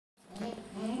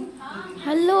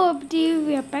Hello everybody,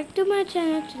 we are back to my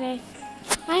channel today.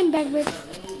 I'm back with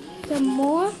some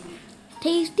more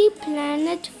Tasty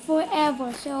Planet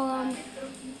Forever. So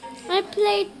I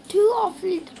played 2 of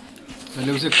it.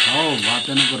 पहले उसे खाओ,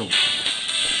 बातें न करो.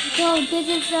 So this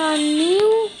is a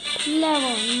new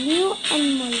level, new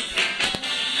animal.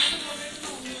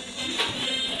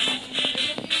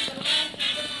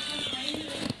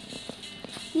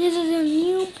 This is a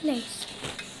new place.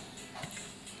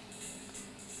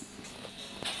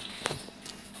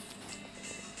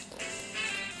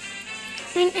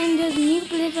 And in this new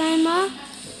place, I'm a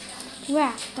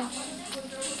rat.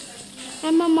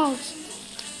 I'm a mouse.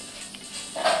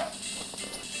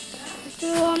 So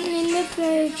in this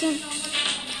place,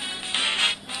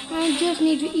 I just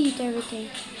need to eat everything.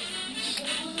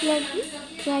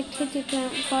 Like Kitty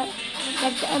Plant, but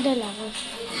like the other levels.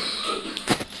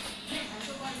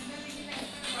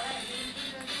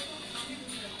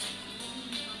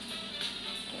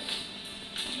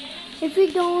 If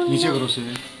we don't... नीचे करो से.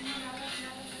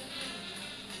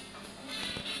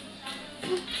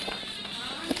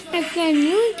 If you're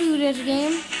new to this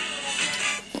game,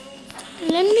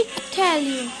 let me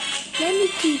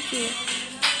teach you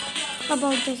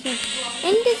about this game.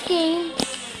 In this game,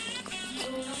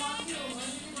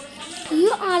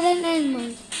 you are an animal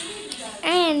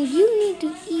and you need to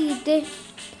eat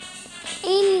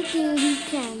anything you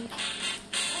can.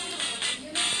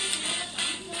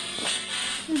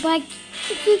 But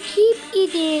if you keep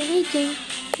eating anything,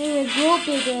 they will grow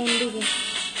bigger and bigger.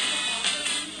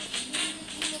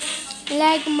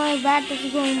 Like my rat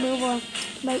is going over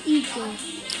by eating.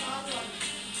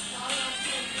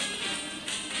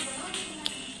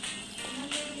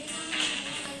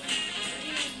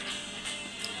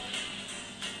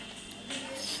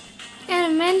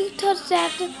 And when you touch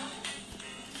that,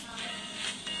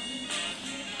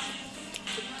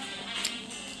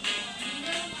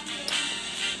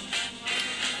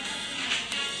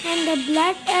 and the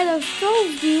black arrow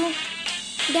shows you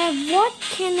that what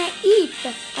can I eat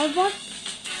or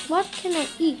what can I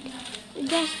eat?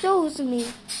 That shows me.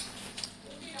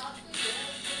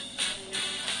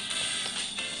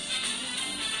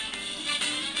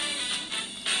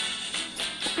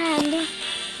 And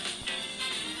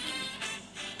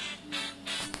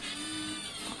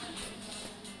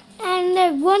the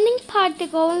running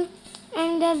particle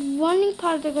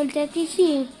that you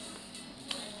see,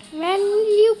 when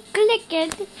you click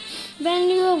it, when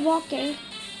you are walking,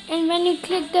 and when you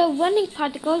click the running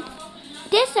particle,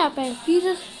 this happens. You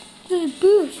just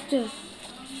boost.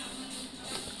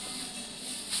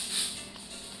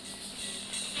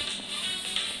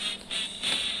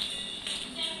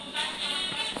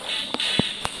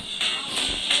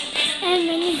 And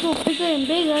when you go bigger and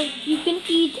bigger, you can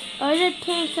eat other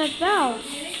things as well.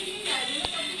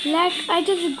 Like I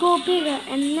just go bigger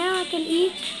and now I can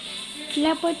eat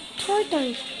leopard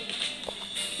turtles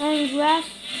and grass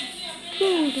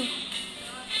food.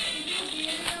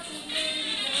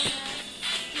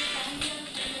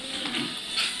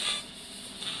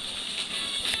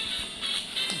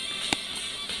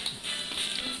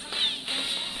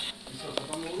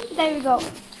 There we go.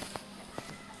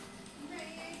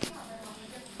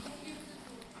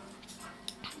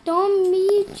 Don't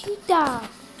be cheetah.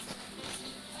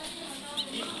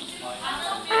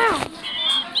 Ow!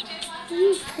 Are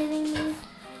you kidding me?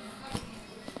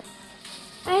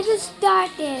 I just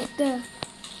started.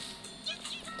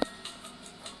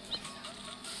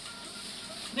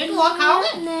 बेटू और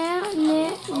खाओगे?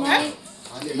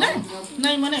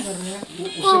 नहीं मना कर रहे हैं.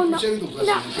 Oh no!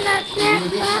 No!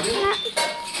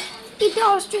 Eat the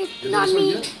ostrich, not me.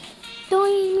 Don't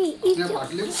eat me. Eat the.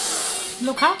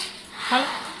 लो खा.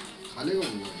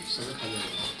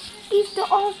 Eat the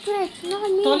ostrich, not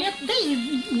me. तौलिया दे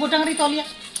वो टंगरी तौलिया.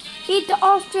 Eat the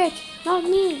ostrich, not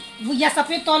me. वो ये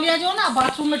सफेद तौलिया जो ना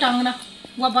बाथरूम में टांगना,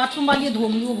 वो बाथरूम वाली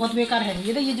धोंगी, वो बहुत बेकार है.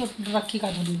 ये जो रखी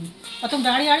का धोनी. और तुम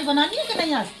दाढ़ी बनानी है कि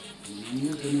नहीं आज?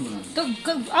 तो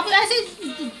अब ऐसे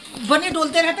बने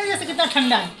डोलते रहते हैं जैसे कितना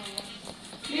ठंडा है.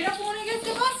 मेरा फोन है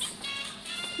इसके पास.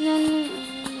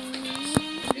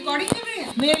 रिकॉर्डिंग कर रही है.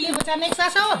 मेरे लिए बचाने एक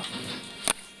सासा और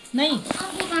नहीं.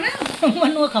 आपको खाना है?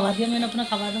 मनु खवा दिया मैंने अपना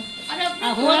खवा दो. अरे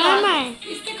हुआ ना.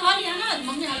 इसके खा लिया ना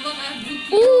मम्मी हलवा खाया.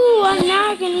 और now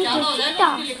I can eat the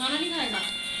cheetah. खाना नहीं खाएगा.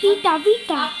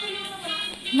 Cheetah.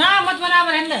 ना मत बना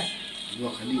बरेंद्र.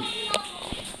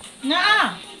 ना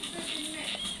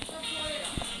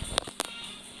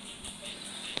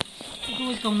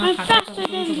रोज तुम ना खाता.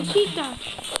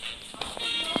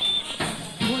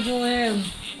 वो जो है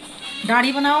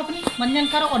दाढ़ी बनाओ अपनी, मंजन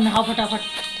करो और नहाओ फटाफट.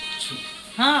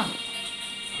 हाँ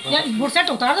यार बुरसेट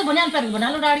उतार दो, बनियान पहन के बना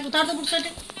लो दाढ़ी. उतार दो बुरसेट.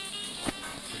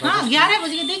 हाँ 11 बज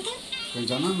गए, देखिए। कहीं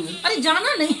जाना मुझे? अरे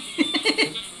जाना नहीं।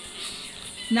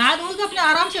 नहा धो के अपने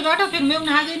आराम से बैठा, फिर मैं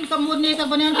नहा गई, इनका मोड़ नहीं था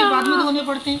बनियान के बाद में धोने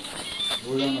पड़ते हैं।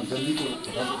 हो जाना जल्दी तो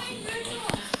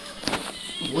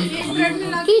वही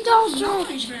Eat also.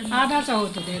 आधा सा हो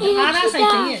तो दे दो, आधा सा ही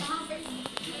चाहिए।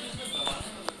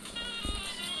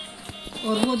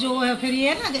 और वो जो है फिर ये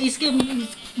है ना, इसके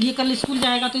ये कल स्कूल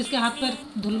जाएगा तो इसके हाथ पैर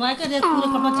धुलवाए कर पूरे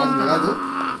कपड़ा चेंज मिला दो,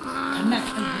 ठंडा।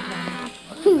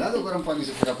 मिला दो गर्म पानी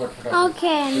से फटाफट फटाफट।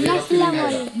 Okay, next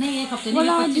level. नहीं, 1 हफ्ते नहीं,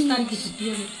 25 तारीख की छुट्टी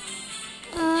है।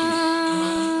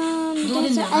 2 दिन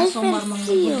There's जाना, an सोमवार elephant मंगल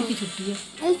बुध seal. की छुट्टी है।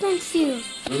 Elephant seal.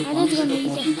 I don't gonna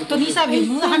eat it. तो निशा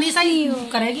भेजूंगा, हाँ निशा ही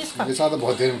करेगी इसका। निशा तो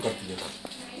बहुत देर में करती है,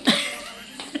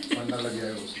 ठंडा लग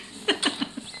जाएगा उसे।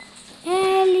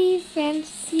 Elephant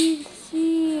seal.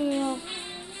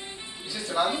 इसे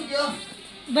चला दूं क्या?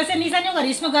 वैसे निशा नहीं होगा,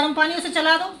 इसमें गर्म पानी उसे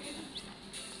चला दो।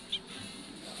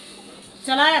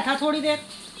 चलाया था थोड़ी देर,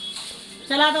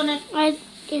 चला दो ने।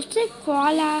 Is it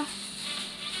koala?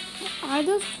 Are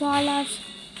those koalas?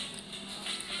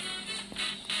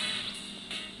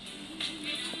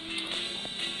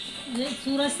 ये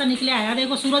सूरज सा निकले आया,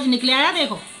 देखो सूरज निकले आया,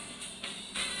 देखो।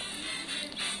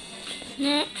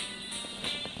 No.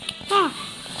 Ah,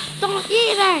 don't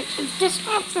eat it. It's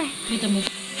disgusting. ये तो मैं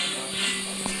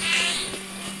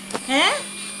है।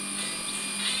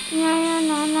 No.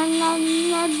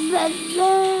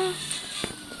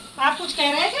 आप कुछ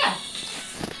कह रहे हैं क्या?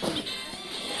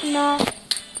 No.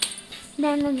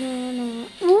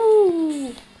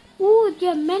 Ooh,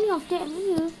 there are many of them.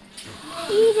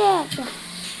 Eat it.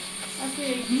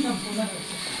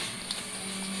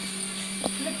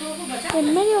 There are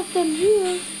many of them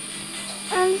here.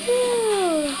 And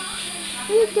here.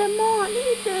 Eat them all.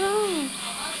 Eat them all.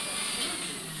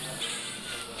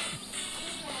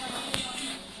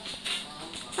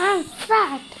 I'm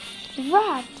fat.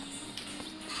 What?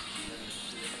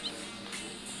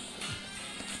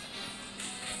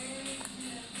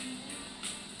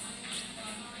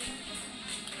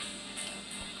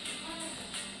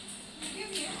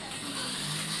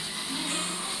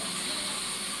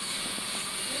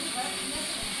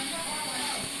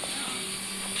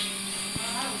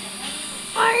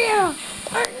 Yeah.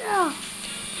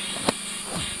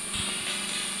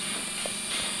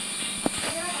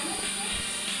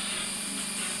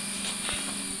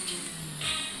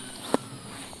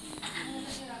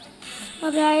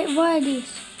 Okay, what are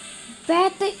these?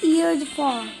 Bat-eared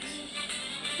fox.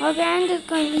 Okay, I'm just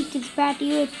gonna eat this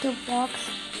bat-eared fox.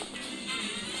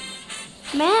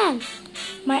 Man,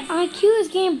 my IQ is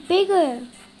getting bigger.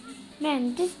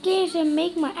 Man, this game should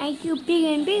make my IQ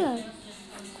bigger and bigger.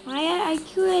 My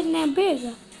IQ is not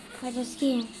bigger by this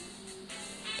game.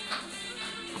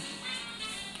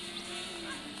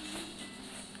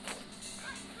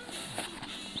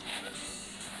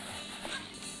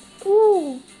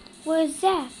 Ooh, what is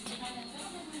that?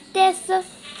 That's a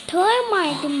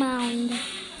termite mound.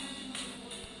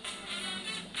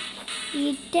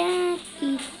 Eat that,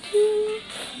 eat you.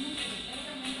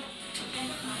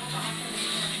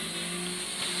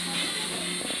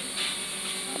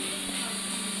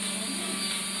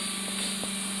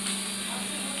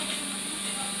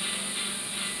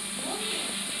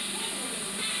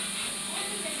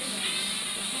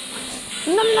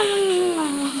 Nom nom nom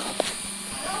nom.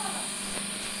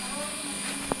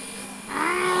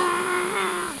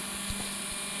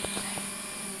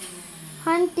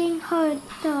 Hunting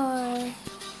herders.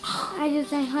 I just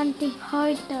say hunting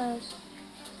herders.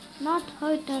 Not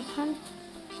herders,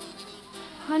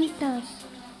 hunters.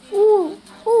 Ooh,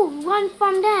 run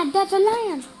from that. That's a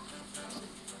lion.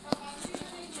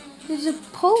 There's a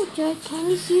poacher. Can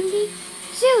he see me?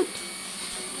 Shoot!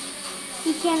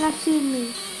 He cannot see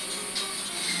me.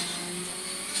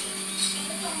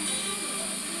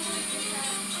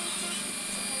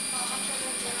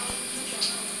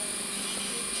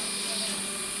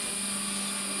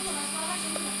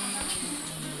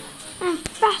 I'm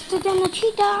faster than a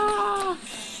cheetah!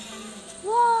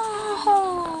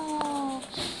 Wow!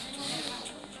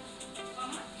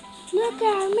 Look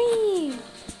at me!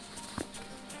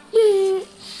 Whee!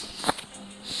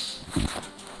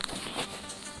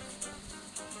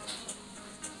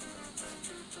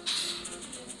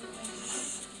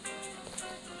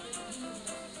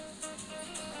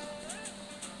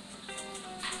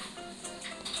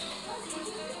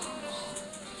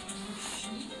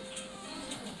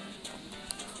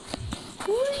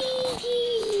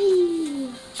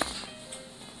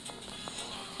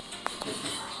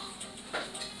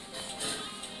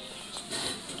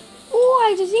 Oh,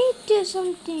 I just ate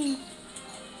something.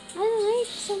 I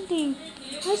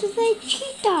just ate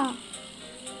cheetah.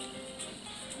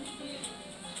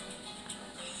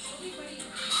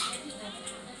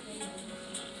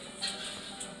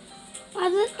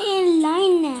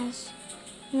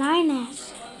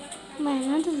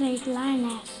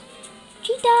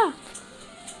 cheetah.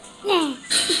 Nah.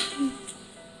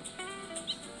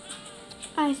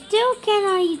 I still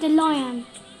cannot eat the lion.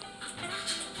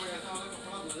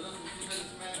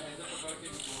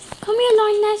 Come here,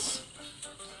 lioness.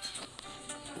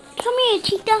 Come here,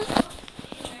 cheetah.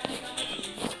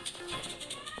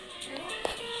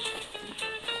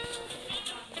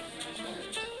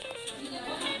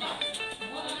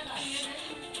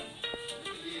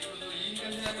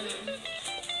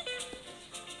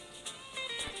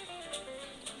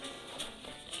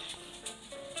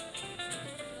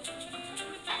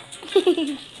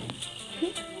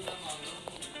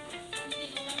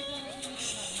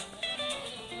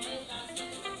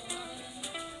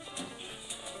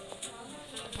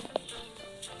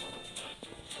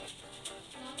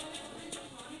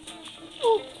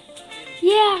 Oh,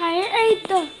 yeah, I ate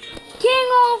the king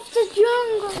of the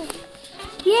jungle.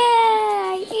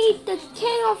 Yeah, I ate the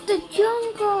king of the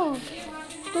jungle.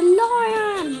 The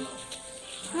lion.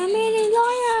 I made a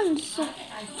lion.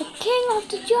 The king of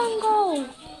the jungle.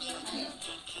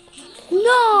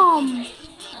 No.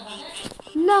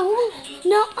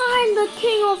 No, I'm the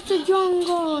king of the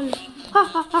jungle. Ha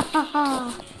ha ha ha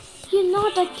ha. You're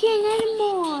not the king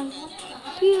anymore.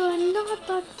 You're not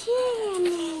the king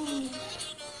anymore.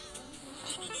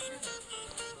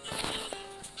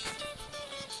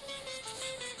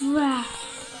 Wow.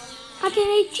 I can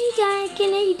eat cheetah, I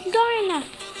can eat lion, and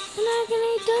I can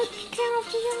eat the king of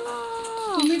the jungle.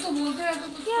 तुम्ही तो बोलते हैं तो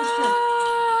कुछ Yeah.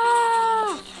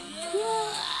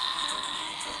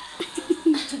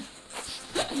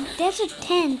 There's a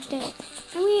tent.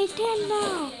 And we ate 10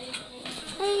 now.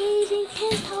 I'm eating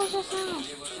 10,000 now.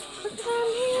 Look at I'm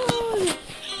huge.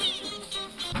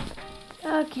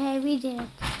 Okay, we did it.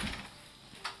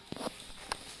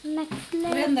 Next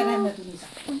level.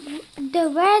 The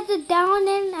weather down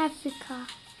in Africa.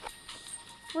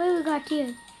 What do we got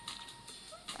here?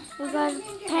 We got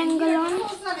pangolin.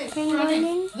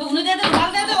 तो उन्हें दे दे डाल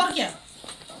दे दे और क्या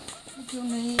क्यों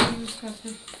नहीं use करते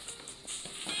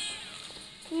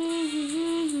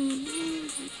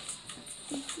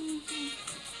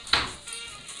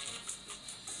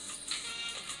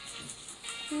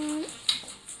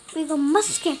We got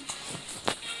musket.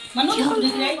 Manu तो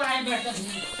दिख रहा है बाहर बैठा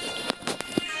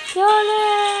Kill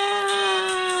it!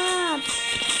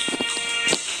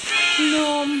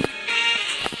 Nom.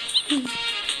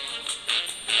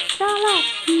 Shala.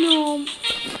 Nom.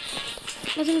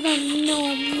 Let's go.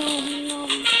 Nom.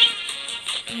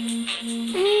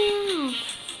 Ow.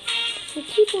 I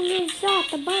keep on getting shot.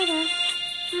 The butter.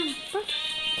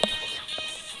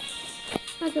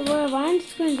 Okay, whatever. I'm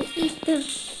just going to eat the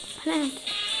plant.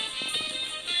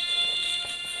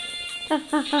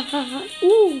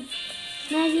 Ooh.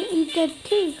 Now you eat the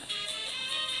thing.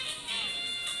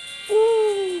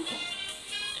 Ooh.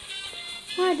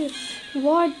 What is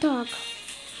warthog?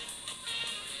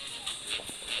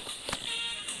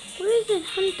 Where is that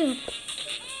hunter?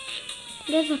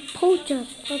 There's a poacher.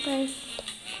 Okay.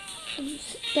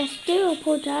 That's still a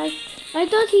poacher. I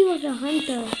thought he was a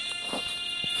hunter.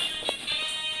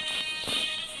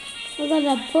 We got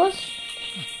a bus.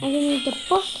 I can eat the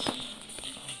bus.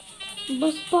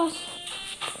 Bus.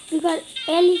 We got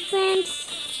elephants.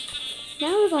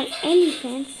 Now we got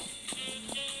elephants.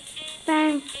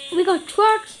 Then we got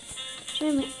trucks. Wait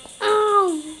a minute.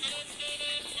 Ow!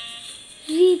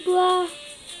 Zebra.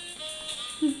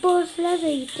 Bus. Let's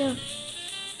eat it.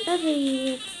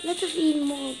 Let's just eat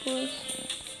more bus.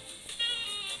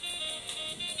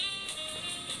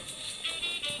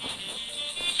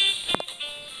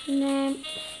 And then,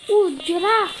 ooh,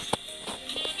 giraffe.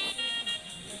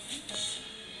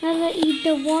 As I eat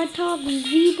the warthog,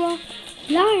 zebra,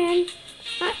 lion,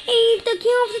 I eat the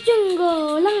king of the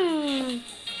jungle, lion.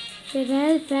 There's an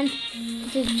elephant.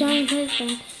 It's a giant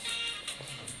elephant.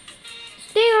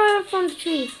 Stay away from the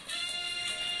tree.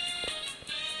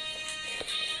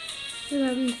 We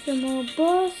have some more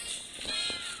bus,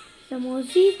 some more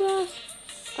zebras.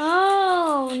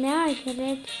 Oh, now I get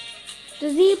it. The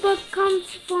zebra comes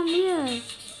from here.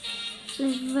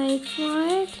 Let's wait for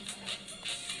it.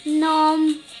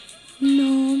 Nom.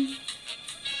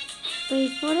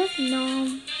 Wait for it.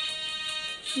 Nom.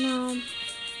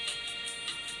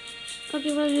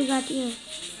 Okay, what do we got here?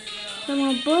 Some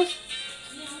more bus,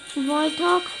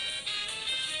 warthog,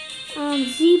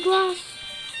 zebras,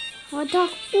 warthog.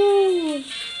 Ooh,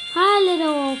 hi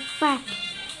little fat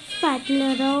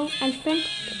little elephant.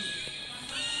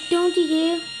 Don't you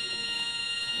dare.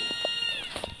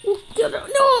 Ooh,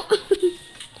 no!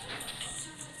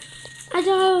 I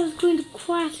thought I was going to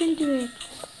crash into it.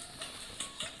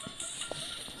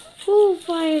 Who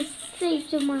first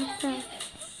saved myself?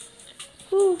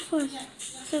 Who first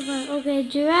So far. Okay,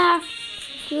 giraffe.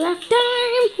 Giraffe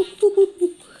time.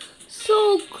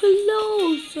 So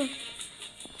close.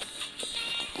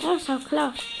 That was so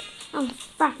close. I'm a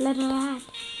fat little rat.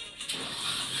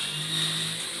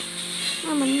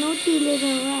 I'm a naughty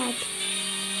little rat.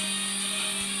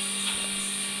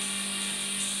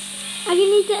 I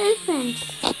can eat the elephants.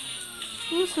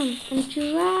 Awesome. And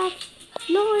giraffe.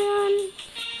 Lion.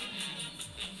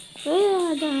 Where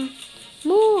are the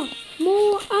more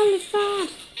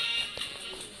elephants?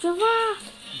 Giraffe.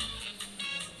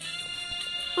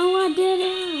 Oh, I did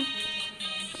it.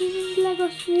 This is like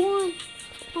a swarm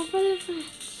of elephants.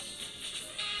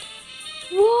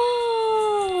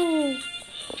 Whoa!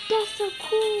 That's so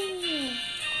cool.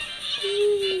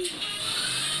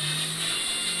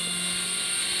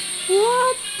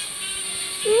 What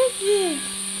is this?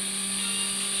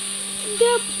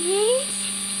 The planes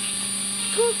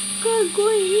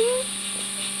going here?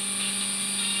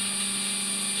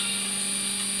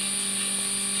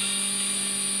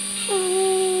 Oh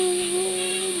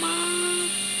my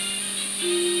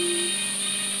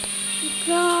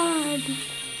God!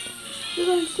 We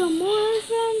got some more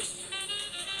elephants.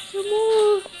 Some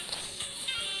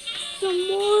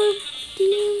more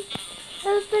team.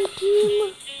 Elephant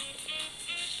team.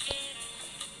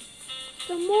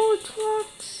 Some more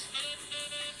trucks.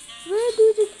 Where do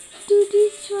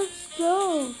these trucks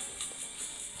go?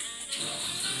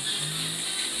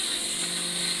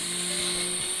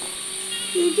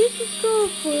 You just go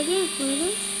further.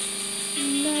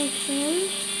 Like that.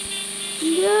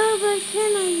 Yeah, but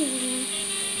can I get it?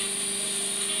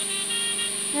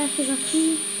 Africa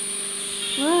free.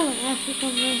 Wow, Africa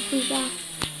Africa.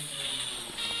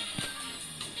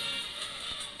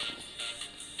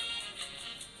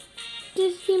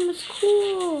 This game is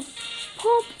cool.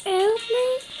 Pop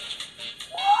airplane?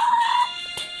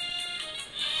 What?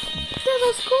 That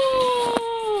was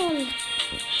cool.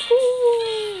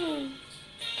 Cool.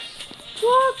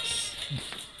 Trucks.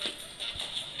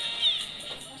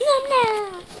 No.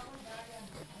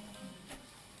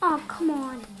 Oh, come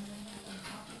on.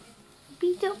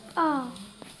 Beat up. Oh.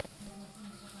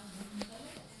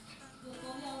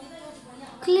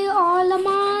 Clear all the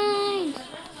mines.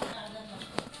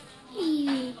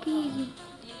 Easy peasy.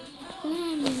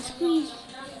 Lemon squeeze.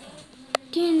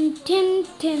 Tin.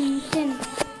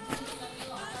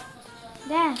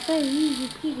 That's very easy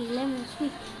peasy. Lemon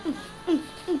squeeze.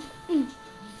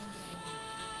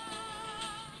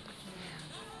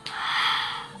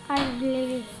 I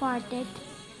really farted.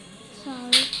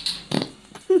 Sorry.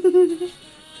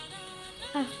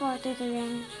 I farted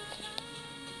again.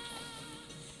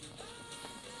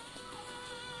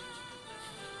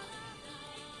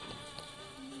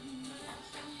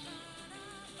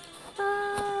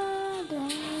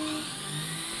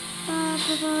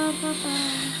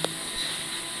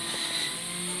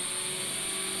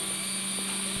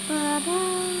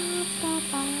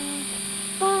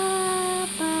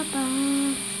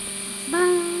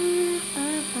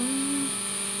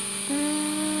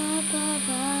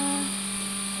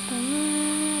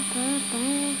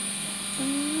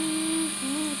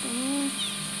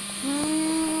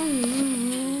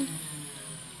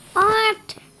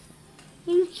 What?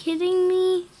 Are you kidding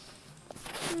me?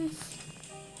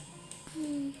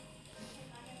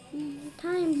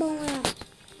 Time bomb.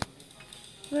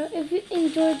 Well, if you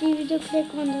enjoyed the video,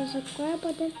 click on the subscribe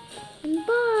button and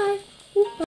bye.